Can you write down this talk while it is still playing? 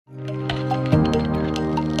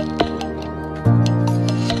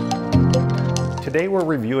today we're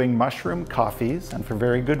reviewing mushroom coffees, and for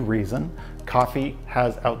very good reason. Coffee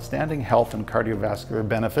has outstanding health and cardiovascular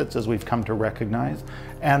benefits, as we've come to recognize.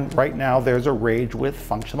 And right now there's a rage with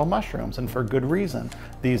functional mushrooms, and for good reason.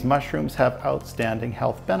 These mushrooms have outstanding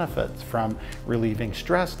health benefits, from relieving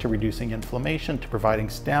stress to reducing inflammation to providing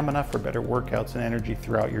stamina for better workouts and energy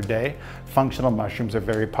throughout your day. Functional mushrooms are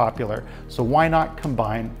very popular. So why not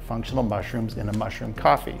combine functional mushrooms in a mushroom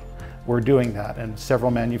coffee? We're doing that, and several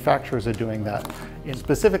manufacturers are doing that. And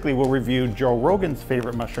specifically, we'll review Joe Rogan's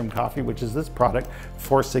favorite mushroom coffee, which is this product,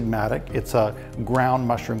 4 Sigmatic. It's a ground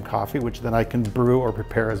mushroom coffee, which then I can brew or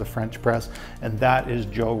prepare as a French press, and that is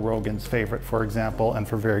Joe Rogan's favorite, for example, and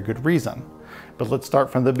for very good reason. But let's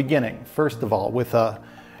start from the beginning. First of all, with a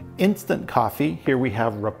instant coffee, here we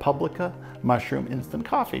have Republica Mushroom Instant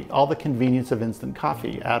Coffee. All the convenience of instant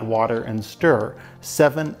coffee. Add water and stir.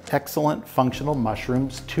 7 excellent functional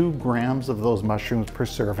mushrooms, 2 grams of those mushrooms per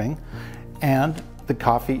serving. And the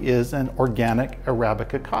coffee is an organic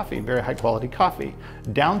Arabica coffee, very high quality coffee.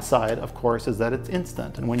 Downside, of course, is that it's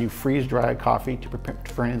instant. And when you freeze dry a coffee to prepare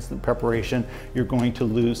for an instant preparation, you're going to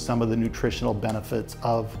lose some of the nutritional benefits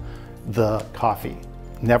of the coffee.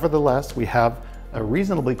 Nevertheless, we have a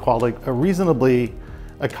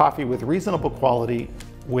coffee with reasonable quality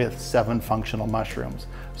with 7 functional mushrooms.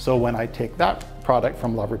 So when I take that product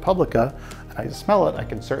from La Repubblica and I smell it, I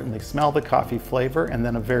can certainly smell the coffee flavor and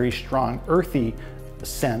then a very strong earthy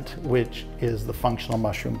scent, which is the functional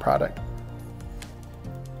mushroom product.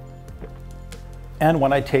 And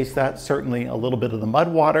when I taste that, certainly a little bit of the mud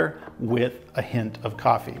water with a hint of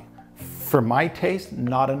coffee. For my taste,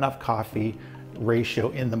 not enough coffee ratio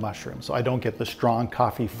in the mushroom, so I don't get the strong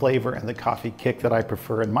coffee flavor and the coffee kick that I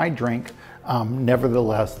prefer in my drink.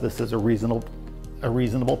 Nevertheless, this is a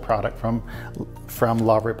reasonable product from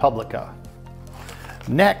La Repubblica.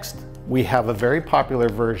 Next, we have a very popular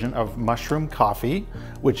version of mushroom coffee,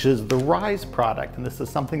 which is the Rise product, and this is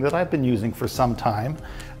something that I've been using for some time.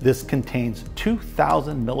 This contains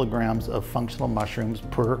 2,000 milligrams of functional mushrooms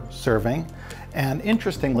per serving, and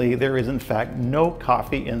interestingly, there is in fact no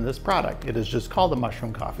coffee in this product. It is just called a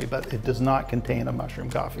mushroom coffee, but it does not contain a mushroom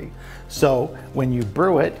coffee. So when you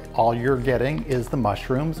brew it, all you're getting is the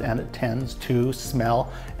mushrooms, and it tends to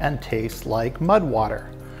smell and taste like mud water.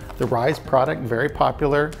 The Rise product, very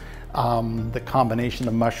popular. The combination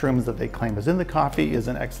of mushrooms that they claim is in the coffee is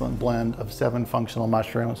an excellent blend of 7 functional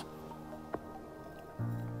mushrooms.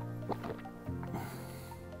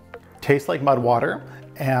 Tastes like mud water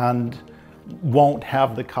and won't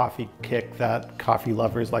have the coffee kick that coffee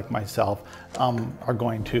lovers like myself are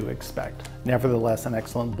going to expect. Nevertheless, an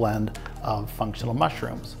excellent blend of functional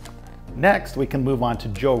mushrooms. Next, we can move on to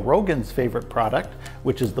Joe Rogan's favorite product,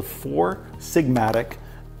 which is the 4 Sigmatic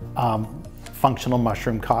functional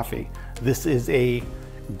mushroom coffee. This is a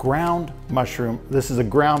ground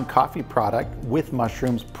coffee product with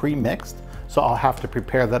mushrooms pre-mixed. So I'll have to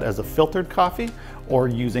prepare that as a filtered coffee or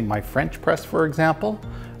using my French press, for example.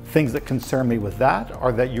 Things that concern me with that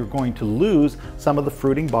are that you're going to lose some of the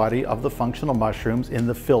fruiting body of the functional mushrooms in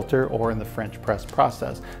the filter or in the French press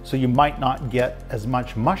process. So you might not get as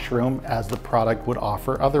much mushroom as the product would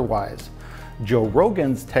offer otherwise. Joe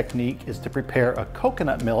Rogan's technique is to prepare a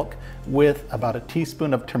coconut milk with about a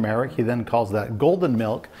teaspoon of turmeric. He then calls that golden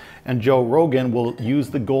milk, and Joe Rogan will use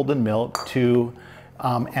the golden milk to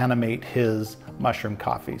animate his mushroom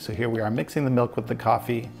coffee. So here we are mixing the milk with the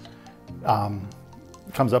coffee.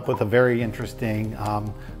 Comes up with a very interesting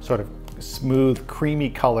sort of smooth,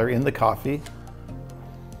 creamy color in the coffee.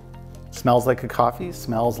 Smells like a coffee,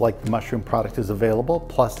 smells like the mushroom product is available,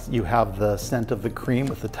 plus you have the scent of the cream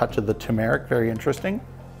with the touch of the turmeric, very interesting.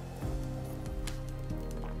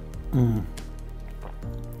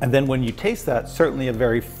 And then when you taste that, certainly a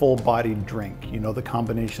very full-bodied drink. You know, the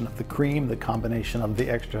combination of the cream, the combination of the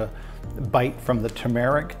extra bite from the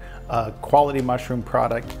turmeric, quality mushroom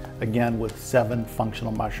product, again with 7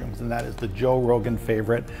 functional mushrooms, and that is the Joe Rogan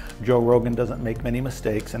favorite. Joe Rogan doesn't make many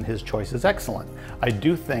mistakes, and his choice is excellent. I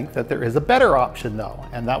do think that there is a better option though,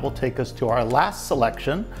 and that will take us to our last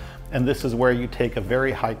selection, and this is where you take a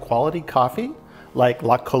very high quality coffee, like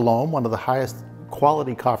La Colombe, one of the highest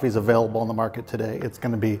quality coffees available on the market today. It's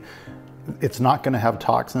not going to have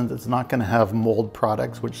toxins, it's not going to have mold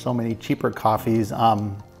products, which so many cheaper coffees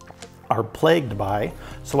are plagued by.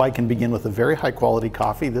 So I can begin with a very high quality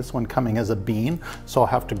coffee, this one coming as a bean. So I'll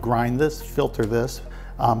have to grind this, filter this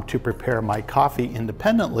to prepare my coffee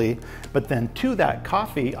independently. But then to that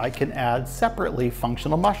coffee, I can add separately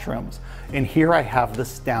functional mushrooms. And here I have the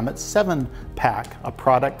Stamets 7 pack, a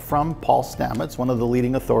product from Paul Stamets, one of the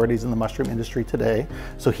leading authorities in the mushroom industry today.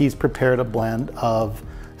 So he's prepared a blend of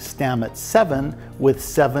Stamets 7 with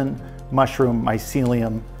 7 mushroom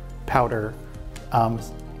mycelium powder,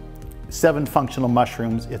 7 functional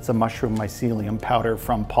mushrooms. It's a mushroom mycelium powder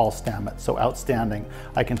from Paul Stamets, so outstanding.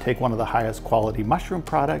 I can take one of the highest quality mushroom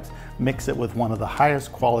products, mix it with one of the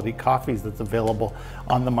highest quality coffees that's available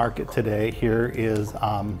on the market today. Here is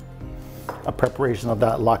a preparation of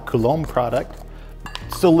that La Coulombe product.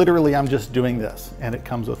 So literally I'm just doing this, and it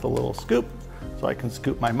comes with a little scoop, so I can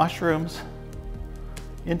scoop my mushrooms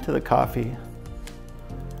into the coffee.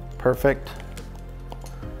 Perfect.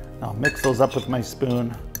 I'll mix those up with my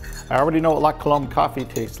spoon. I already know what La Coulombe coffee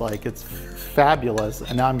tastes like. It's fabulous.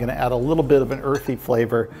 And now I'm gonna add a little bit of an earthy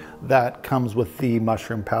flavor that comes with the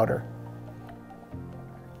mushroom powder.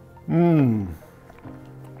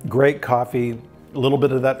 Great coffee, a little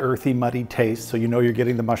bit of that earthy, muddy taste, so you know you're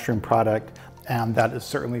getting the mushroom product, and that is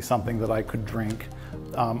certainly something that I could drink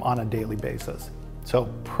on a daily basis. So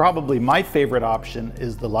probably my favorite option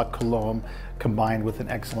is the La Coulombe combined with an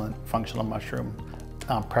excellent functional mushroom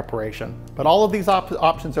preparation. But all of these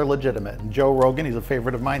options are legitimate. And Joe Rogan, he's a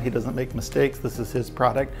favorite of mine. He doesn't make mistakes. This is his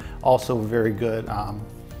product. Also very good,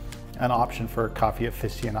 an option for coffee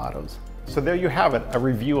aficionados. So there you have it, a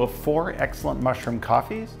review of 4 excellent mushroom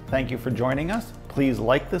coffees. Thank you for joining us. Please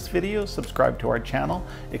like this video, subscribe to our channel.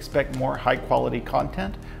 Expect more high quality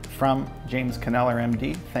content from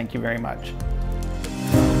Jamesknellermd. Thank you very much.